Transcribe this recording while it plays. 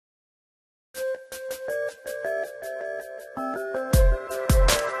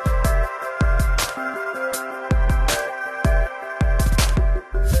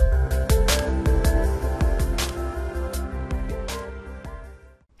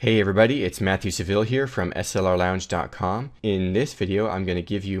Hey everybody, it's Matthew Seville here from SLRLounge.com. In this video, I'm going to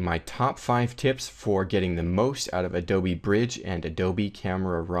give you my top 5 tips for getting the most out of Adobe Bridge and Adobe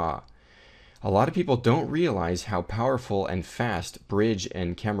Camera Raw. A lot of people don't realize how powerful and fast Bridge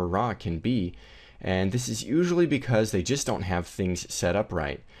and Camera Raw can be, and this is usually because they just don't have things set up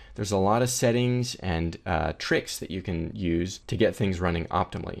right. There's a lot of settings and tricks that you can use to get things running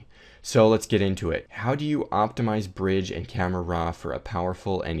optimally. So let's get into it. How do you optimize Bridge and Camera Raw for a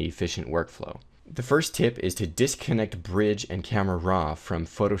powerful and efficient workflow? The first tip is to disconnect Bridge and Camera Raw from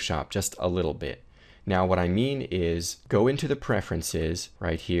Photoshop just a little bit. Now what I mean is go into the preferences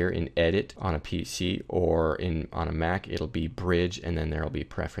right here in Edit on a PC, or on a Mac it'll be Bridge and then there'll be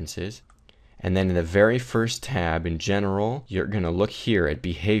Preferences. And then in the very first tab in General, you're going to look here at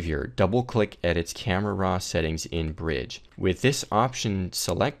Behavior, double-click Edit's Camera Raw settings in Bridge. With this option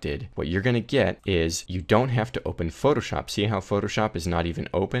selected, what you're going to get is you don't have to open Photoshop. See how Photoshop is not even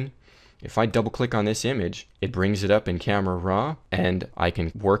open? If I double-click on this image, it brings it up in Camera Raw, and I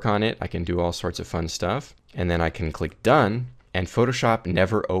can work on it. I can do all sorts of fun stuff. And then I can click Done, and Photoshop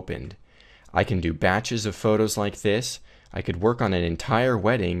never opened. I can do batches of photos like this. I could work on an entire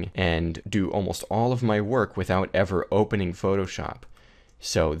wedding and do almost all of my work without ever opening Photoshop.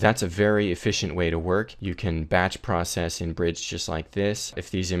 So that's a very efficient way to work. You can batch process in Bridge just like this. If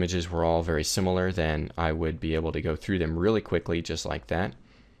these images were all very similar, then I would be able to go through them really quickly just like that.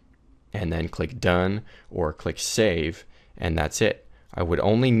 And then click Done or click Save, and that's it. I would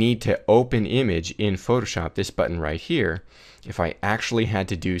only need to open image in Photoshop, this button right here, if I actually had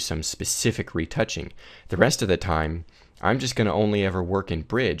to do some specific retouching. The rest of the time, I'm just going to only ever work in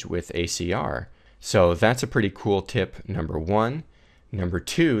Bridge with ACR. So that's a pretty cool tip, number 1. Number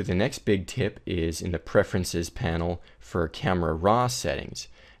 2, the next big tip is in the Preferences panel for Camera Raw settings.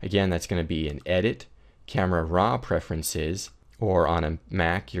 Again, that's going to be in Edit, Camera Raw Preferences, or on a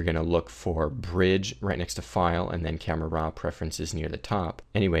Mac, you're going to look for Bridge right next to File and then Camera Raw Preferences near the top.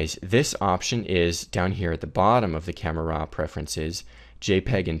 Anyways, this option is down here at the bottom of the Camera Raw Preferences,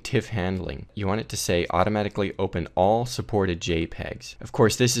 JPEG and TIFF handling. You want it to say automatically open all supported JPEGs. Of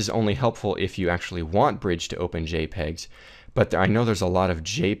course, this is only helpful if you actually want Bridge to open JPEGs, but I know there's a lot of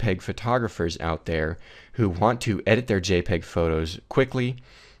JPEG photographers out there who want to edit their JPEG photos quickly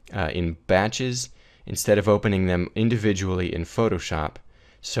in batches instead of opening them individually in Photoshop.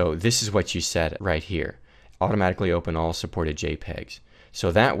 So this is what you set right here. Automatically open all supported JPEGs.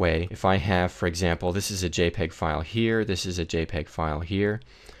 So that way, if I have, for example, this is a JPEG file here, this is a JPEG file here,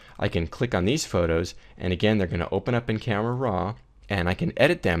 I can click on these photos, and again, they're going to open up in Camera Raw, and I can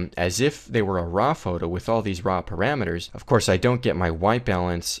edit them as if they were a RAW photo with all these RAW parameters. Of course, I don't get my white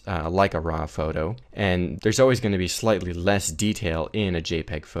balance like a RAW photo, and there's always going to be slightly less detail in a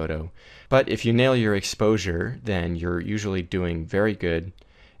JPEG photo. But if you nail your exposure, then you're usually doing very good,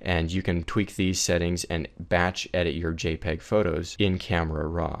 and you can tweak these settings and batch edit your JPEG photos in Camera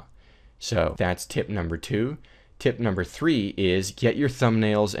Raw. So that's tip number 2. Tip number 3 is get your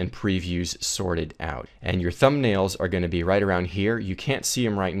thumbnails and previews sorted out. And your thumbnails are going to be right around here. You can't see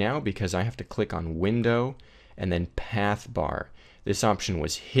them right now because I have to click on Window and then Path Bar. This option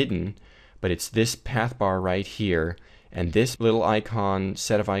was hidden, but it's this path bar right here. And this little icon,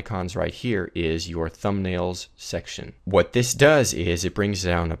 set of icons right here is your thumbnails section. What this does is it brings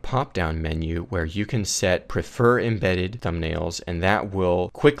down a pop-down menu where you can set prefer embedded thumbnails, and that will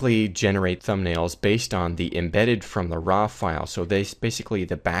quickly generate thumbnails based on the embedded from the RAW file. So basically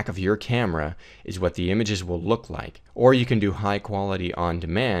the back of your camera is what the images will look like. Or you can do high quality on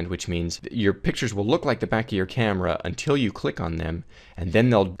demand, which means your pictures will look like the back of your camera until you click on them, and then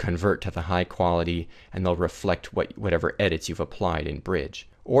they'll convert to the high quality and they'll reflect whatever edits you've applied in Bridge.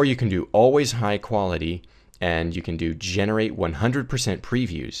 Or you can do always high quality, and you can do generate 100%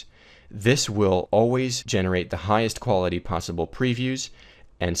 previews. This will always generate the highest quality possible previews,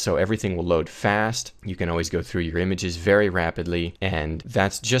 and so everything will load fast. You can always go through your images very rapidly, and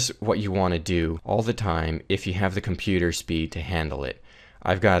that's just what you want to do all the time if you have the computer speed to handle it.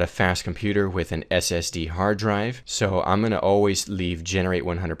 I've got a fast computer with an SSD hard drive, so I'm going to always leave Generate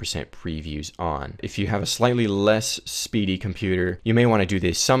 100% Previews on. If you have a slightly less speedy computer, you may want to do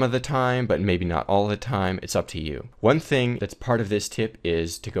this some of the time, but maybe not all the time. It's up to you. One thing that's part of this tip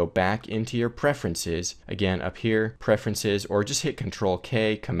is to go back into your preferences, again up here, Preferences, or just hit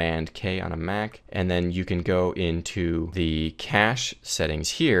Control-K, Command-K on a Mac, and then you can go into the cache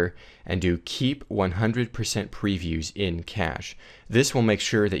settings here and do keep 100% previews in cache. This will make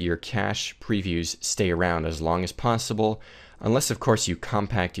sure that your cache previews stay around as long as possible, unless of course you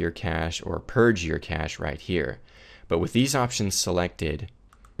compact your cache or purge your cache right here. But with these options selected,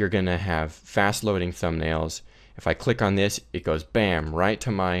 you're going to have fast loading thumbnails, If I click on this, it goes bam, right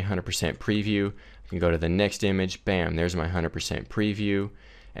to my 100% preview. I can go to the next image, bam, there's my 100% preview,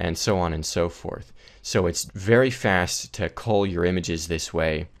 and so on and so forth. So it's very fast to cull your images this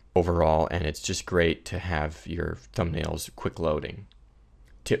way overall, and it's just great to have your thumbnails quick loading.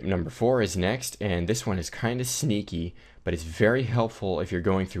 Tip number 4 is next, and this one is kind of sneaky, but it's very helpful if you're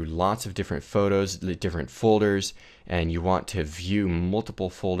going through lots of different photos, different folders, and you want to view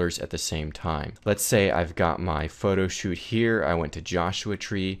multiple folders at the same time. Let's say I've got my photo shoot here, I went to Joshua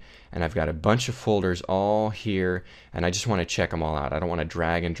Tree, and I've got a bunch of folders all here, and I just want to check them all out. I don't want to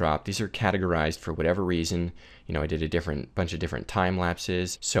drag and drop. These are categorized for whatever reason. You know, I did a bunch of different time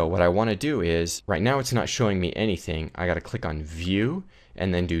lapses. So what I want to do is, right now it's not showing me anything. I got to click on View,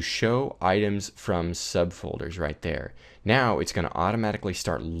 and then do Show Items from Subfolders right there. Now it's going to automatically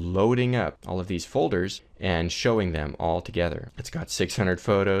start loading up all of these folders and showing them all together. It's got 600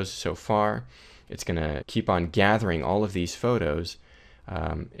 photos so far. It's going to keep on gathering all of these photos.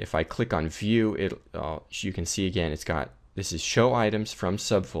 If I click on View, you can see again, this is Show Items from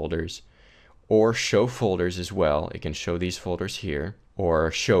Subfolders, or Show Folders as well. It can show these folders here,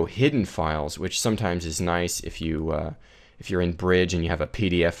 or Show Hidden Files, which sometimes is nice if you're in Bridge and you have a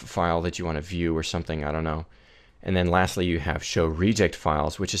PDF file that you want to view or something, I don't know. And then lastly, you have Show Reject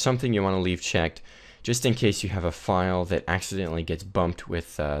Files, which is something you want to leave checked just in case you have a file that accidentally gets bumped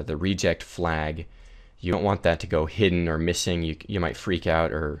with the reject flag. You don't want that to go hidden or missing. You might freak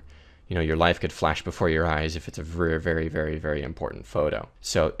out, or your life could flash before your eyes if it's a very, very, very, very important photo.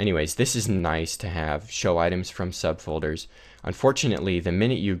 So anyways, this is nice to have Show Items from Subfolders. Unfortunately, the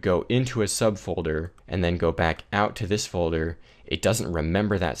minute you go into a subfolder and then go back out to this folder, it doesn't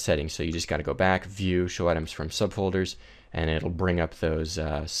remember that setting. So you just got to go back, View, Show Items from Subfolders, and it'll bring up those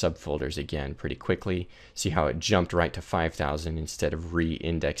subfolders again pretty quickly. See how it jumped right to 5,000 instead of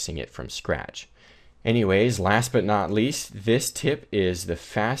re-indexing it from scratch. Anyways, last but not least, this tip is the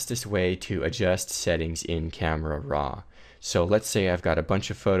fastest way to adjust settings in Camera Raw. So let's say I've got a bunch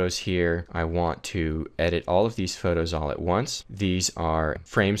of photos here. I want to edit all of these photos all at once. These are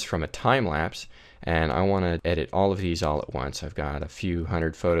frames from a time lapse, and I want to edit all of these all at once. I've got a few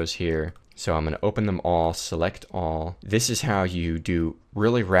hundred photos here. So I'm going to open them all, select all. This is how you do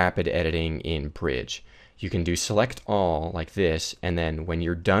really rapid editing in Bridge. You can do select all like this, and then when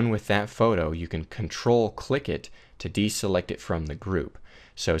you're done with that photo, you can control click it to deselect it from the group.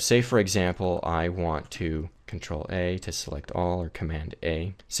 So say for example, I want to Control A to select all, or Command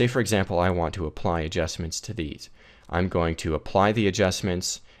A. Say for example, I want to apply adjustments to these. I'm going to apply the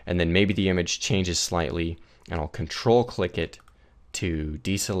adjustments, and then maybe the image changes slightly, and I'll control click it to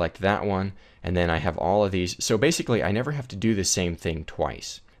deselect that one, and then I have all of these. So basically I never have to do the same thing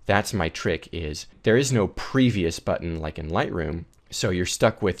twice. That's my trick, is there is no previous button like in Lightroom, so you're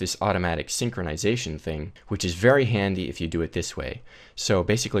stuck with this automatic synchronization thing, which is very handy if you do it this way. So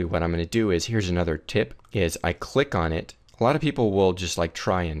basically what I'm going to do is, here's another tip, is I click on it. A lot of people will just like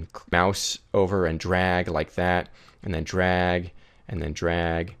try and mouse over and drag like that, and then drag, and then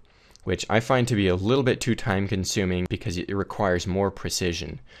drag, which I find to be a little bit too time consuming because it requires more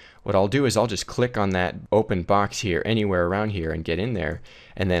precision. What I'll do is I'll just click on that open box here, anywhere around here, and get in there,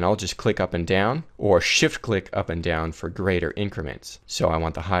 and then I'll just click up and down, or shift click up and down for greater increments. So I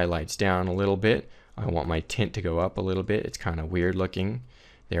want the highlights down a little bit. I want my tint to go up a little bit. It's kind of weird looking.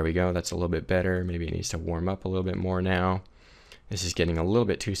 There we go. That's a little bit better. Maybe it needs to warm up a little bit more now. This is getting a little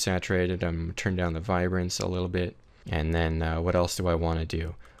bit too saturated. I'm going to turn down the vibrance a little bit. And then what else do I want to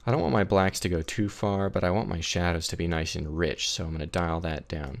do? I don't want my blacks to go too far, but I want my shadows to be nice and rich, so I'm going to dial that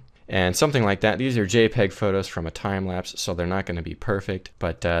down. And something like that. These are JPEG photos from a time lapse, so they're not going to be perfect,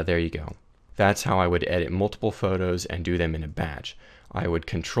 but there you go. That's how I would edit multiple photos and do them in a batch. I would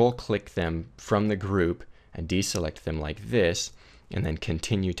control click them from the group and deselect them like this, and then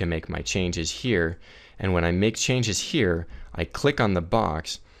continue to make my changes here. And when I make changes here, I click on the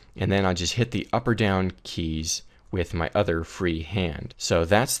box, and then I just hit the up or down keys with my other free hand. So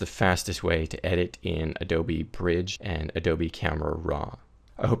that's the fastest way to edit in Adobe Bridge and Adobe Camera Raw.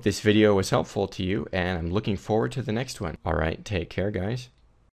 I hope this video was helpful to you, and I'm looking forward to the next one. All right, take care, guys.